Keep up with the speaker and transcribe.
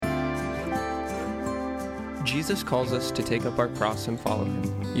Jesus calls us to take up our cross and follow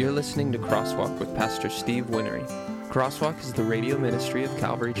him. You're listening to Crosswalk with Pastor Steve Winnery. Crosswalk is the radio ministry of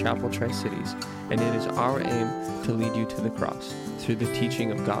Calvary Chapel Tri-Cities, and it is our aim to lead you to the cross through the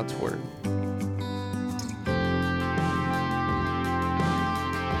teaching of God's Word.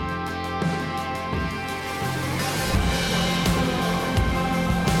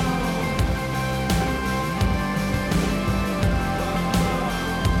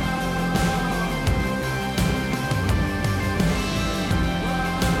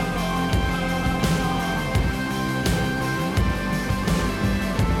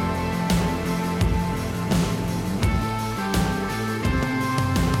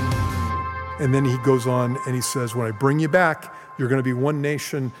 And then he goes on and he says, when I bring you back, you're going to be one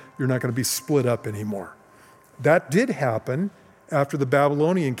nation. You're not going to be split up anymore. That did happen after the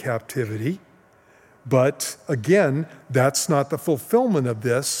Babylonian captivity. But again, that's not the fulfillment of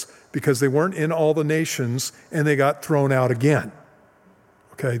this because they weren't in all the nations and they got thrown out again.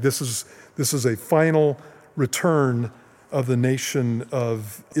 Okay, this is a final return of the nation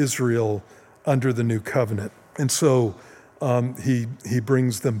of Israel under the new covenant. And so he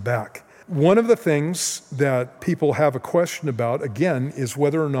brings them back. One of the things that people have a question about, again, is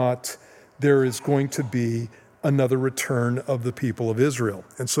whether or not there is going to be another return of the people of Israel.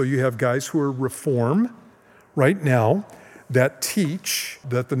 And so you have guys who are Reform right now that teach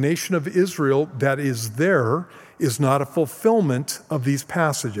that the nation of Israel that is there is not a fulfillment of these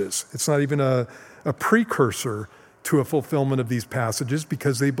passages. It's not even a precursor to a fulfillment of these passages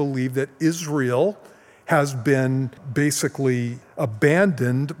because they believe that Israel has been basically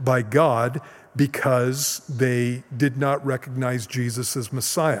abandoned by God because they did not recognize Jesus as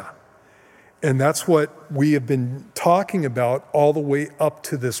Messiah. And that's what we have been talking about all the way up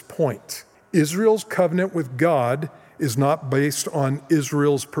to this point. Israel's covenant with God is not based on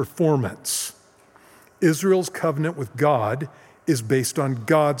Israel's performance. Israel's covenant with God is based on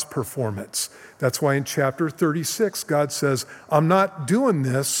God's performance. That's why in chapter 36, God says, I'm not doing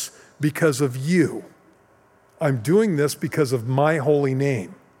this because of you. I'm doing this because of my holy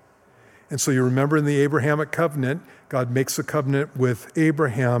name. And so you remember in the Abrahamic covenant, God makes a covenant with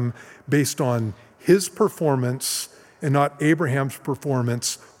Abraham based on his performance and not Abraham's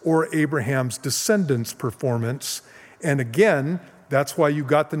performance or Abraham's descendants' performance. And again, that's why you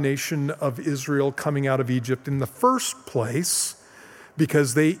got the nation of Israel coming out of Egypt in the first place,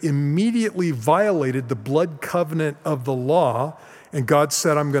 because they immediately violated the blood covenant of the law. And God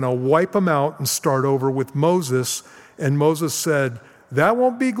said, I'm going to wipe them out and start over with Moses. And Moses said, that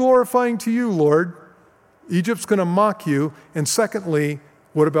won't be glorifying to you, Lord. Egypt's going to mock you. And secondly,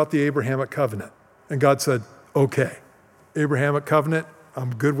 what about the Abrahamic covenant? And God said, okay, Abrahamic covenant,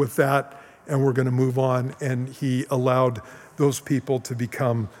 I'm good with that. And we're going to move on. And he allowed those people to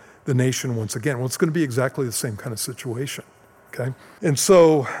become the nation once again. Well, it's going to be exactly the same kind of situation. Okay? And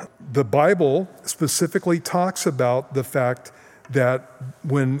so the Bible specifically talks about the fact that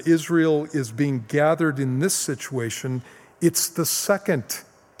when Israel is being gathered in this situation, it's the second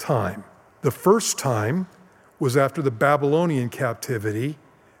time. The first time was after the Babylonian captivity.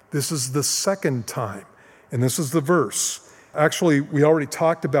 This is the second time. And this is the verse. Actually, we already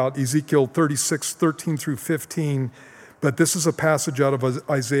talked about Ezekiel 36, 13 through 15, but this is a passage out of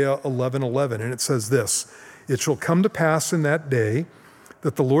Isaiah 11:11, and it says this, it shall come to pass in that day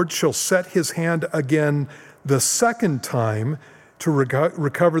that the Lord shall set his hand again the second time to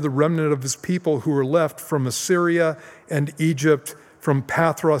recover the remnant of his people who are left from Assyria and Egypt, from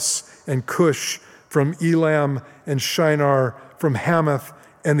Pathros and Cush, from Elam and Shinar, from Hamath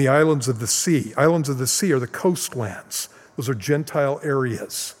and the islands of the sea. Islands of the sea are the coastlands. Those are Gentile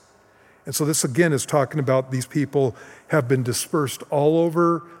areas. And so this again is talking about these people have been dispersed all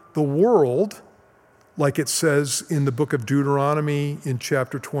over the world, like it says in the book of Deuteronomy in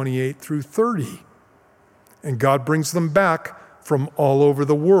chapter 28 through 30. And God brings them back from all over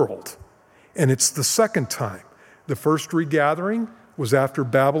the world. And it's the second time. The first regathering was after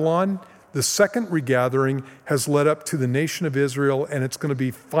Babylon. The second regathering has led up to the nation of Israel, and it's going to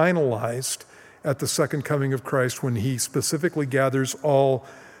be finalized at the second coming of Christ when he specifically gathers all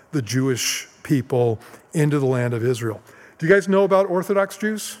the Jewish people into the land of Israel. Do you guys know about Orthodox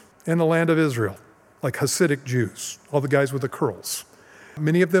Jews in the land of Israel? Like Hasidic Jews, all the guys with the curls.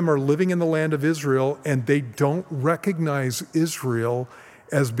 Many of them are living in the land of Israel, and they don't recognize Israel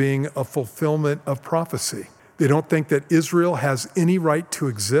as being a fulfillment of prophecy. They don't think that Israel has any right to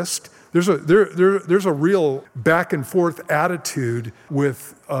exist. There's a real back and forth attitude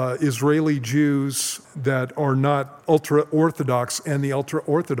with Israeli Jews that are not ultra-Orthodox and the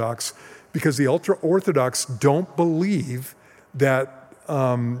ultra-Orthodox, because the ultra-Orthodox don't believe that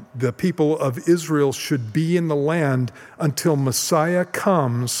the people of Israel should be in the land until Messiah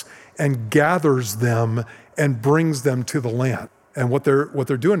comes and gathers them and brings them to the land. And what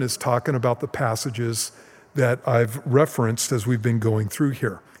they're doing is talking about the passages that I've referenced as we've been going through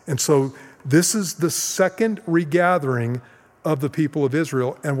here. And so this is the second regathering of the people of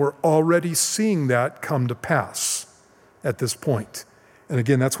Israel, and we're already seeing that come to pass at this point. And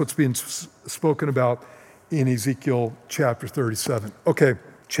again, that's what's being spoken about in Ezekiel chapter 37. Okay,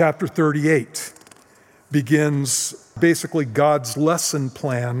 chapter 38 begins basically God's lesson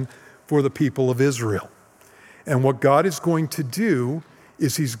plan for the people of Israel. And what God is going to do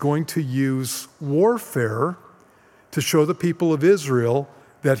is he's going to use warfare to show the people of Israel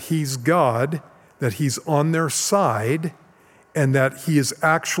that he's God, that he's on their side, and that he is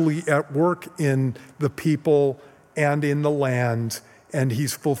actually at work in the people and in the land, and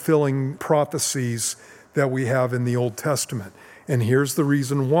he's fulfilling prophecies that we have in the Old Testament. And here's the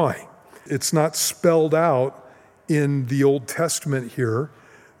reason why. It's not spelled out in the Old Testament here,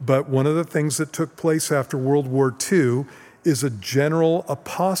 but one of the things that took place after World War II is a general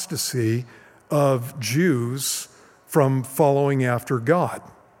apostasy of Jews from following after God.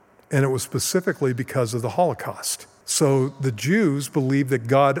 And it was specifically because of the Holocaust. So the Jews believed that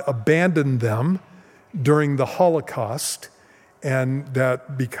God abandoned them during the Holocaust, and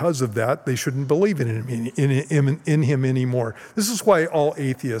that because of that, they shouldn't believe in him anymore. This is why all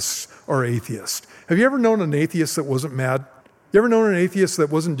atheists are atheists. Have you ever known an atheist that wasn't mad? You ever known an atheist that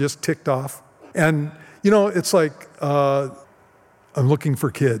wasn't just ticked off? And, it's like, I'm looking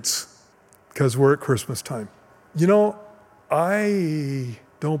for kids because we're at Christmas time. I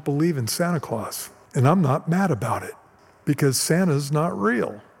don't believe in Santa Claus, and I'm not mad about it because Santa's not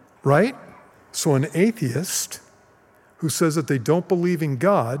real, right? So an atheist who says that they don't believe in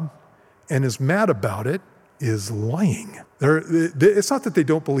God and is mad about it is lying. It's not that they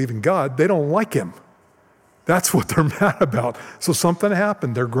don't believe in God, they don't like him. That's what they're mad about. So something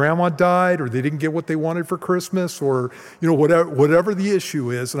happened. Their grandma died, or they didn't get what they wanted for Christmas, or whatever the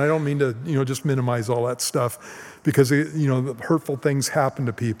issue is. And I don't mean to just minimize all that stuff, because hurtful things happen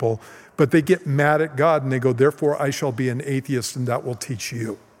to people. But they get mad at God and they go, therefore I shall be an atheist, and that will teach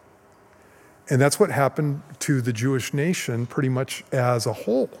you. And that's what happened to the Jewish nation pretty much as a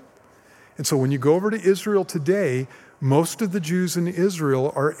whole. And so when you go over to Israel today, most of the Jews in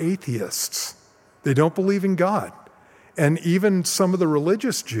Israel are atheists. They don't believe in God. And even some of the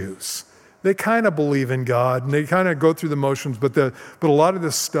religious Jews, they kind of believe in God and they kind of go through the motions, but a lot of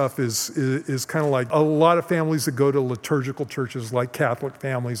this stuff is kind of like a lot of families that go to liturgical churches like Catholic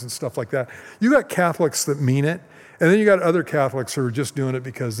families and stuff like that. You got Catholics that mean it, and then you got other Catholics who are just doing it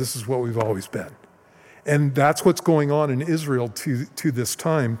because this is what we've always been. And that's what's going on in Israel to this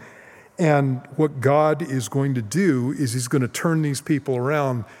time. And what God is going to do is he's going to turn these people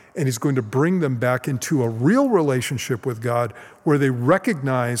around, and he's going to bring them back into a real relationship with God where they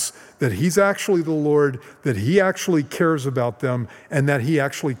recognize that he's actually the Lord, that he actually cares about them, and that he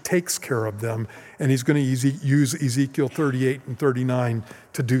actually takes care of them. And he's going to use Ezekiel 38 and 39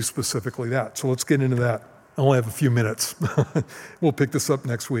 to do specifically that. So let's get into that. I only have a few minutes. We'll pick this up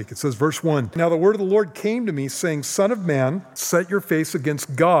next week. It says, verse 1, "Now the word of the Lord came to me, saying, Son of man, set your face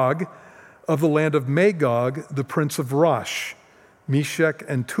against Gog of the land of Magog, the prince of Rosh, Meshech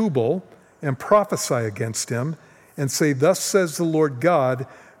and Tubal, and prophesy against him, and say, Thus says the Lord God,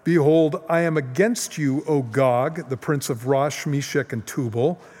 Behold, I am against you, O Gog, the prince of Rosh, Meshech and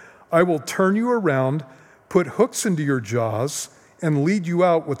Tubal. I will turn you around, put hooks into your jaws, and lead you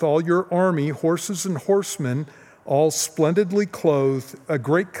out with all your army, horses and horsemen, all splendidly clothed, a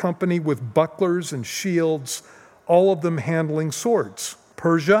great company with bucklers and shields, all of them handling swords.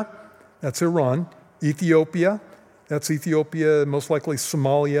 Persia, that's Iran. Ethiopia, that's Ethiopia, most likely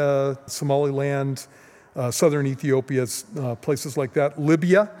Somalia, Somaliland, southern Ethiopia, places like that.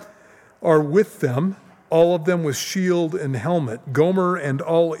 Libya are with them, all of them with shield and helmet. Gomer and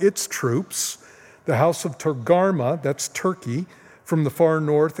all its troops, the house of Togarmah, that's Turkey, from the far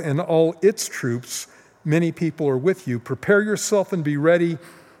north, and all its troops, many people are with you. Prepare yourself and be ready,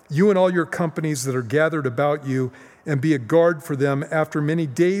 you and all your companies that are gathered about you, and be a guard for them. After many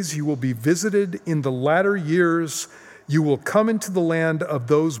days you will be visited. In the latter years you will come into the land of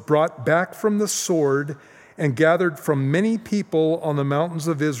those brought back from the sword and gathered from many people on the mountains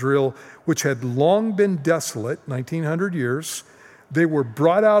of Israel, which had long been desolate, 1900 years. They were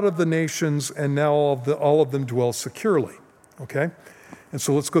brought out of the nations, and now all of them dwell securely. Okay? And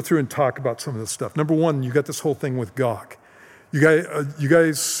so let's go through and talk about some of this stuff. Number one, you got this whole thing with Gog. You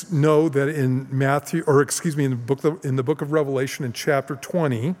guys know that in in the book of Revelation in chapter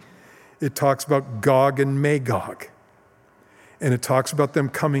 20, it talks about Gog and Magog. and it talks about them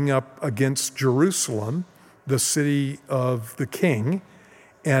coming up against Jerusalem, the city of the king,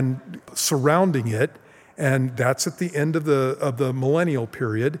 and surrounding it. And that's at the end of the millennial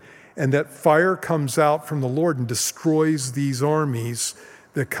period. And that fire comes out from the Lord and destroys these armies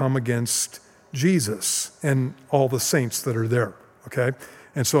that come against Jesus and all the saints that are there. Okay,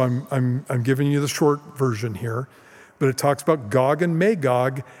 and so I'm giving you the short version here, but it talks about Gog and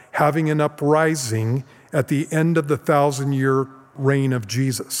Magog having an uprising at the end of the 1,000-year reign of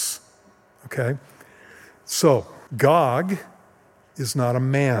Jesus. Okay, so Gog is not a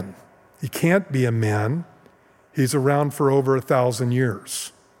man. He can't be a man. He's around for over 1,000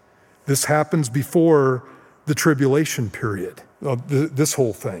 years. This happens before the tribulation period of this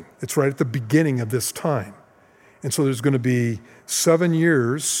whole thing. It's right at the beginning of this time. And so there's going to be 7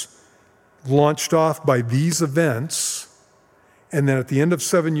 years launched off by these events. And then at the end of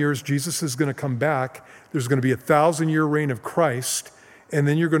 7 years, Jesus is going to come back. There's going to be a 1,000-year reign of Christ. And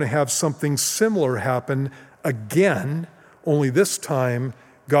then you're going to have something similar happen again, only this time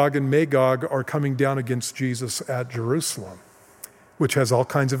Gog and Magog are coming down against Jesus at Jerusalem, which has all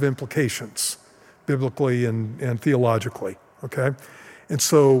kinds of implications, biblically and theologically, okay? And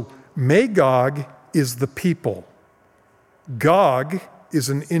so Magog is the people. Gog is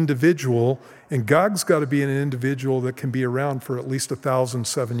an individual, and Gog's got to be an individual that can be around for at least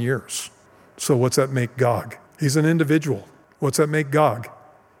 1,007 years. So what's that make Gog? He's an individual. What's that make Gog?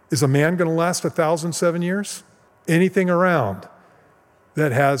 Is a man going to last 1,007 years? Anything around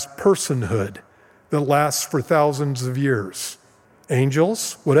that has personhood, that lasts for thousands of years.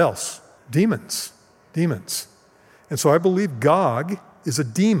 Angels, what else? Demons. And so I believe Gog is a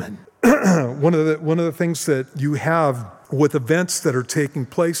demon. One of the things that you have with events that are taking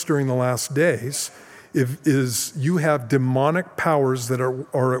place during the last days is you have demonic powers that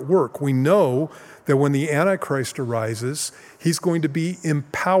are at work. We know that when the Antichrist arises, he's going to be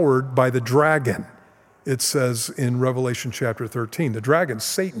empowered by the dragon. It says in Revelation chapter 13, the dragon's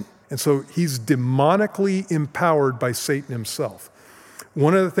Satan. And so he's demonically empowered by Satan himself.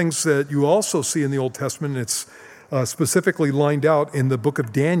 One of the things that you also see in the Old Testament, and it's specifically lined out in the book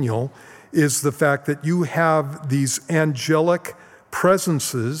of Daniel, is the fact that you have these angelic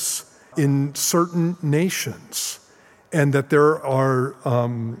presences in certain nations, and that there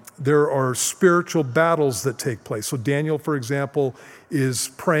are spiritual battles that take place. So Daniel, for example, is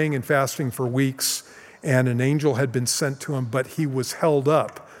praying and fasting for weeks, and an angel had been sent to him, but he was held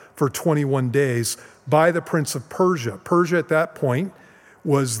up for 21 days by the prince of Persia. Persia at that point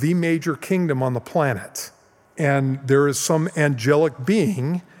was the major kingdom on the planet. And there is some angelic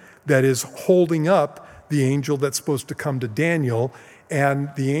being that is holding up the angel that's supposed to come to Daniel. And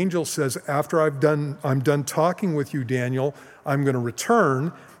the angel says, after I'm done talking with you, Daniel, I'm going to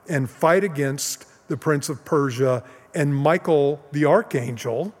return and fight against the prince of Persia. And Michael, the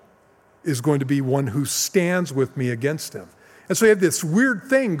archangel, is going to be one who stands with me against him. And so you have this weird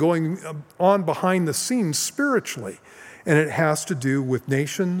thing going on behind the scenes spiritually. And it has to do with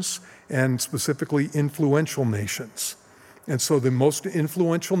nations, and specifically influential nations. And so the most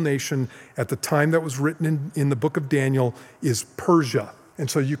influential nation at the time that was written in the book of Daniel is Persia.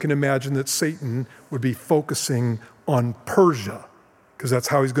 And so you can imagine that Satan would be focusing on Persia, because that's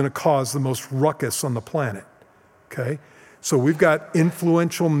how he's going to cause the most ruckus on the planet. Okay? So we've got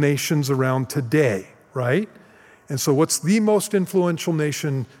influential nations around today, right? And so what's the most influential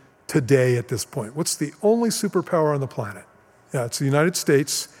nation today at this point? What's the only superpower on the planet? Yeah, it's the United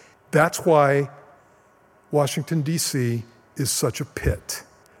States. That's why Washington, D.C. is such a pit.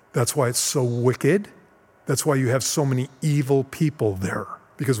 That's why it's so wicked. That's why you have so many evil people there.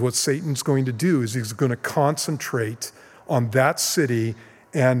 Because what Satan's going to do is he's going to concentrate on that city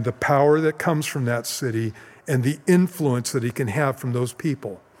and the power that comes from that city and the influence that he can have from those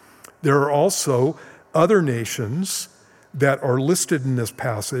people. There are also other nations that are listed in this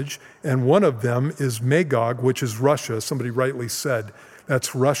passage, and one of them is Magog, which is Russia. Somebody rightly said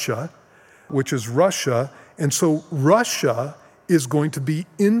that's Russia, which is Russia. And so Russia is going to be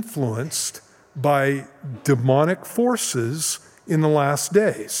influenced by demonic forces in the last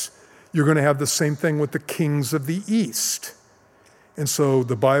days. You're going to have the same thing with the kings of the East. And so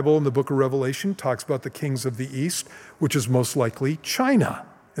the Bible in the book of Revelation talks about the kings of the East, which is most likely China.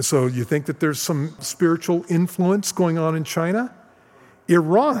 And so you think that there's some spiritual influence going on in China?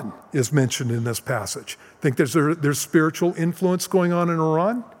 Iran is mentioned in this passage. Think there's spiritual influence going on in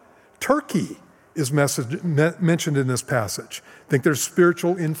Iran? Turkey is mentioned in this passage. Think there's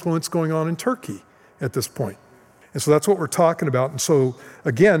spiritual influence going on in Turkey at this point. And so that's what we're talking about. And so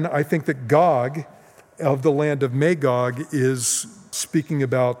again, I think that Gog of the land of Magog is speaking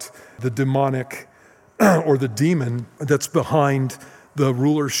about the demonic or the demon that's behind the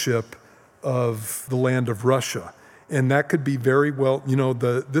rulership of the land of Russia. And that could be very well,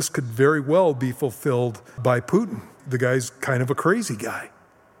 this could very well be fulfilled by Putin. The guy's kind of a crazy guy.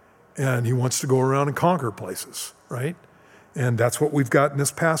 And he wants to go around and conquer places, right? And that's what we've got in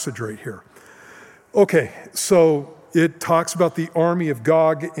this passage right here. Okay, so it talks about the army of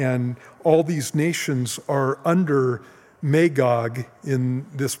Gog, and all these nations are under Magog in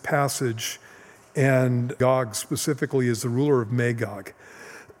this passage. And Gog specifically is the ruler of Magog.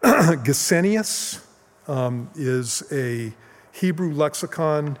 Gesenius is a Hebrew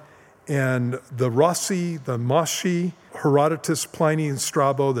lexicon, and the Rossi, the Mashi, Herodotus, Pliny, and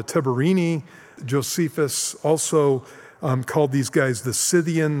Strabo, the Tiberini, Josephus also called these guys the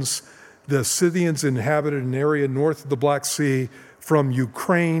Scythians. The Scythians inhabited an area north of the Black Sea from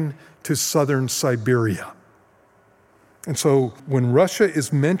Ukraine to southern Siberia. And so when Russia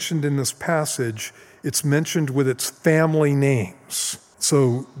is mentioned in this passage, it's mentioned with its family names.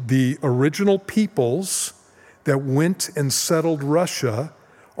 So the original peoples that went and settled Russia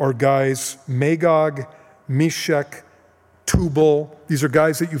are guys Magog, Meshech, Tubal. These are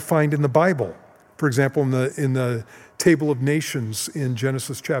guys that you find in the Bible. For example, in the Table of Nations in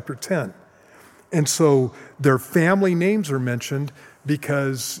Genesis chapter 10. And so their family names are mentioned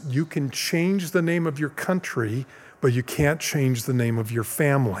because you can change the name of your country, but you can't change the name of your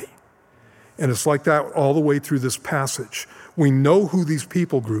family. And it's like that all the way through this passage. We know who these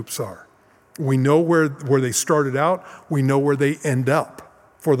people groups are. We know where they started out. We know where they end up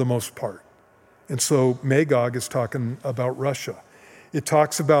for the most part. And so Magog is talking about Russia. It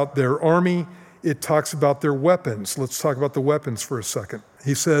talks about their army. It talks about their weapons. Let's talk about the weapons for a second.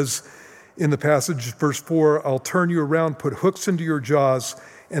 He says in the passage, verse 4, I'll turn you around, put hooks into your jaws,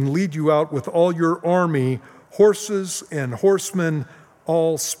 and lead you out with all your army, horses and horsemen,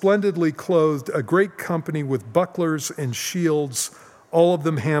 all splendidly clothed, a great company with bucklers and shields, all of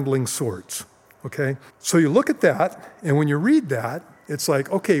them handling swords. Okay? So you look at that, and when you read that, it's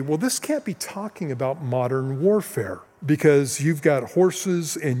like, okay, well, this can't be talking about modern warfare because you've got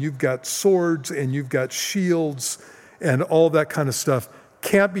horses and you've got swords and you've got shields and all that kind of stuff.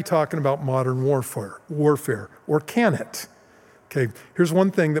 Can't be talking about modern warfare, or can it? Okay, here's one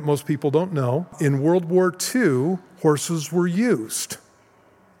thing that most people don't know. In World War II, horses were used.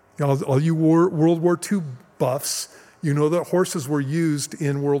 All you World War II buffs, you know that horses were used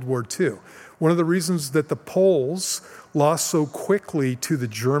in World War II. One of the reasons that the Poles lost so quickly to the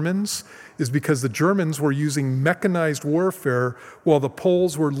Germans is because the Germans were using mechanized warfare while the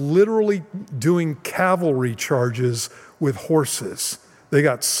Poles were literally doing cavalry charges with horses. They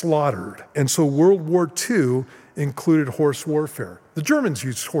got slaughtered. And so World War II included horse warfare. The Germans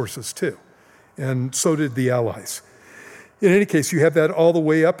used horses too, and so did the Allies. In any case, you have that all the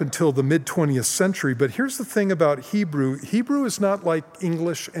way up until the mid-20th century. But here's the thing about Hebrew. Hebrew is not like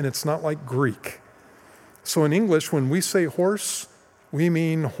English, and it's not like Greek. So in English, when we say horse, we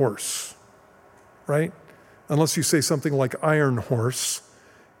mean horse, right? Unless you say something like iron horse,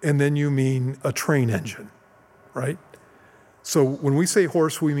 and then you mean a train engine, right? So when we say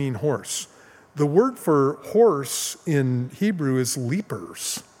horse, we mean horse. The word for horse in Hebrew is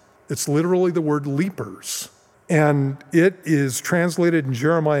leapers. It's literally the word leapers. And it is translated in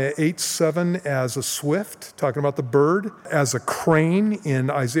Jeremiah 8:7 as a swift, talking about the bird, as a crane in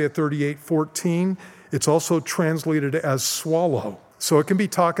Isaiah 38:14. It's also translated as swallow. So it can be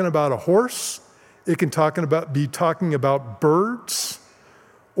talking about a horse, it can be talking about birds,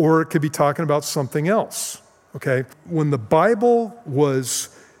 or it could be talking about something else. Okay? When the Bible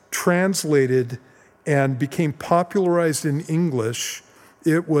was translated and became popularized in English,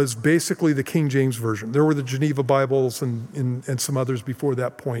 it was basically the King James Version. There were the Geneva Bibles and some others before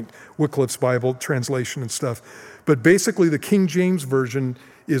that point, Wycliffe's Bible translation and stuff. But basically the King James Version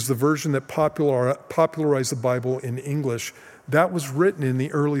is the version that popularized the Bible in English. That was written in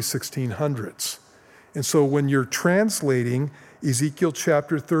the early 1600s. And so when you're translating Ezekiel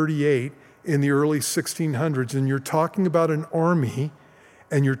chapter 38 in the early 1600s, and you're talking about an army,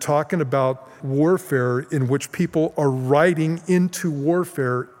 and you're talking about warfare in which people are riding into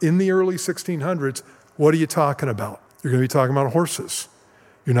warfare in the early 1600s, what are you talking about? You're going to be talking about horses.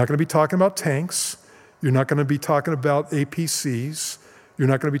 You're not going to be talking about tanks. You're not going to be talking about APCs. You're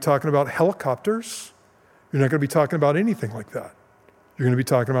not going to be talking about helicopters. You're not going to be talking about anything like that. You're going to be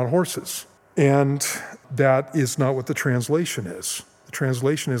talking about horses. And that is not what the translation is. The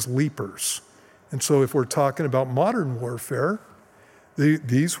translation is leapers. And so if we're talking about modern warfare,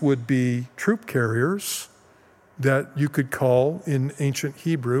 these would be troop carriers that you could call in ancient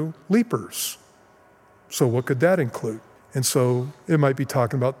Hebrew leapers. So what could that include? And so it might be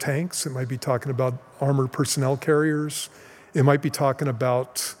talking about tanks. It might be talking about armored personnel carriers. It might be talking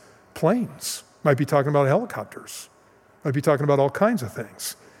about planes. It might be talking about helicopters. It might be talking about all kinds of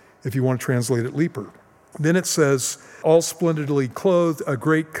things, if you want to translate it leaper. Then it says, all splendidly clothed, a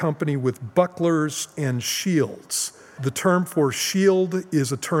great company with bucklers and shields. The term for shield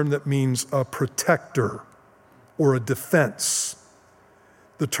is a term that means a protector or a defense.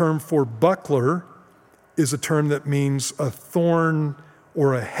 The term for buckler is a term that means a thorn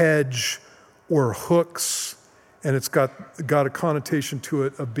or a hedge or hooks, and it's got a connotation to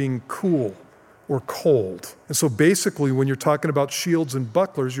it of being cool or cold. And so basically, when you're talking about shields and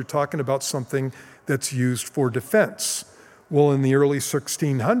bucklers, you're talking about something that's used for defense. Well, in the early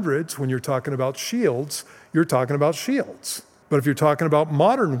 1600s, when you're talking about shields, you're talking about shields. But if you're talking about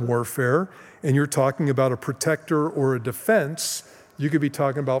modern warfare and you're talking about a protector or a defense, you could be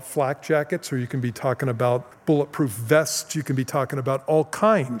talking about flak jackets, or you can be talking about bulletproof vests. You can be talking about all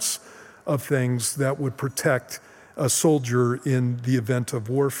kinds of things that would protect a soldier in the event of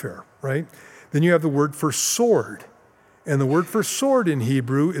warfare, right? Then you have the word for sword. And the word for sword in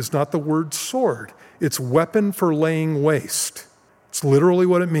Hebrew is not the word sword. It's weapon for laying waste. It's literally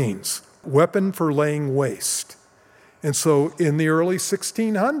what it means. Weapon for laying waste. And so in the early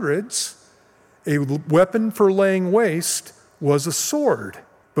 1600s, a weapon for laying waste was a sword.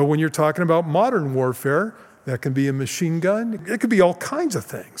 But when you're talking about modern warfare, that can be a machine gun. It could be all kinds of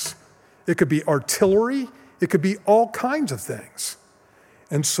things. It could be artillery. It could be all kinds of things.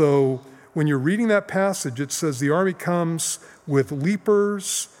 And so when you're reading that passage, it says the army comes with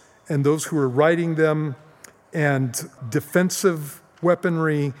leapers and those who are riding them, and defensive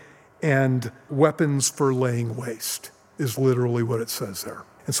weaponry and weapons for laying waste is literally what it says there.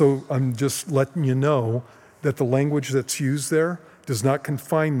 And so I'm just letting you know that the language that's used there does not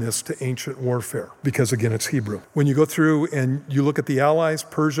confine this to ancient warfare, because again, it's Hebrew. When you go through and you look at the allies,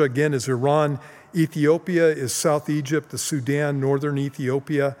 Persia again is Iran, Ethiopia is South Egypt, the Sudan, northern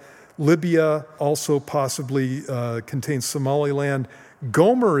Ethiopia, Libya also possibly contains Somaliland.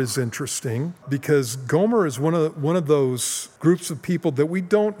 Gomer is interesting because Gomer is one of those groups of people that we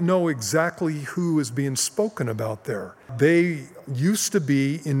don't know exactly who is being spoken about there. They used to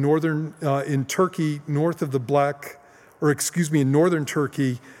be in Turkey, in northern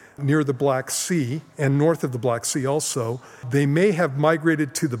Turkey, near the Black Sea, and north of the Black Sea also. They may have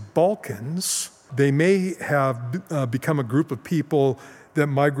migrated to the Balkans. They may have become a group of people that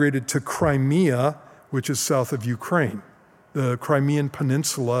migrated to Crimea, which is south of Ukraine. The Crimean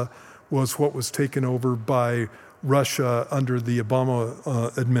Peninsula was what was taken over by Russia under the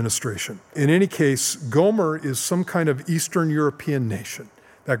Obama administration. In any case, Gomer is some kind of Eastern European nation.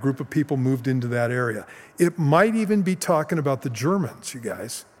 That group of people moved into that area. It might even be talking about the Germans, you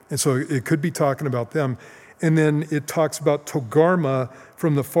guys. And so it could be talking about them. And then it talks about Togarma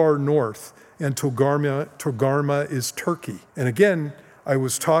from the far north. And Togarma is Turkey. And again, I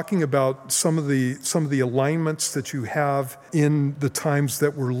was talking about some of the alignments that you have in the times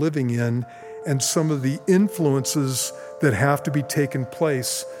that we're living in, and some of the influences that have to be taken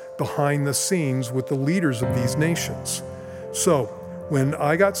place behind the scenes with the leaders of these nations. So when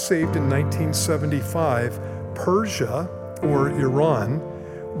I got saved in 1975, Persia, or Iran,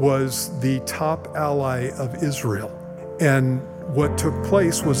 was the top ally of Israel. And what took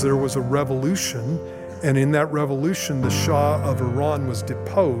place was there was a revolution. And in that revolution, the Shah of Iran was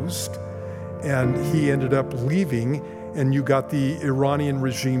deposed, and he ended up leaving, and you got the Iranian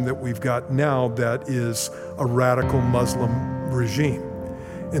regime that we've got now that is a radical Muslim regime.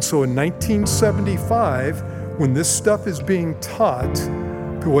 And so in 1975, when this stuff is being taught,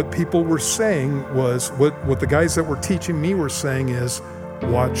 what people were saying was, what the guys that were teaching me were saying is,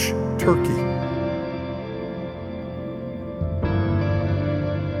 watch Turkey.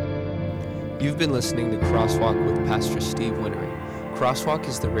 You've been listening to Crosswalk with Pastor Steve Winnery. Crosswalk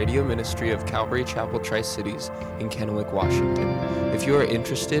is the radio ministry of Calvary Chapel Tri-Cities in Kennewick, Washington. If you are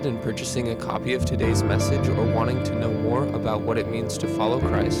interested in purchasing a copy of today's message or wanting to know more about what it means to follow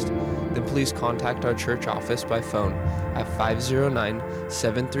Christ, then please contact our church office by phone at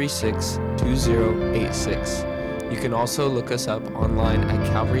 509-736-2086. You can also look us up online at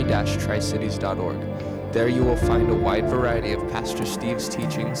calvary-tricities.org. There you will find a wide variety of Pastor Steve's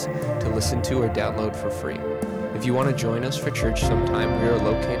teachings to listen to or download for free. If you want to join us for church sometime, we are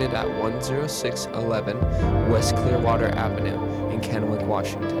located at 10611 West Clearwater Avenue in Kennewick,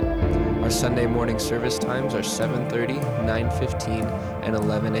 Washington. Our Sunday morning service times are 7:30, 9:15, and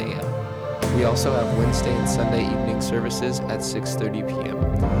 11 a.m. We also have Wednesday and Sunday evening services at 6:30 p.m.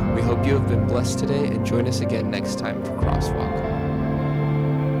 We hope you have been blessed today, and join us again next time for Crosswalk.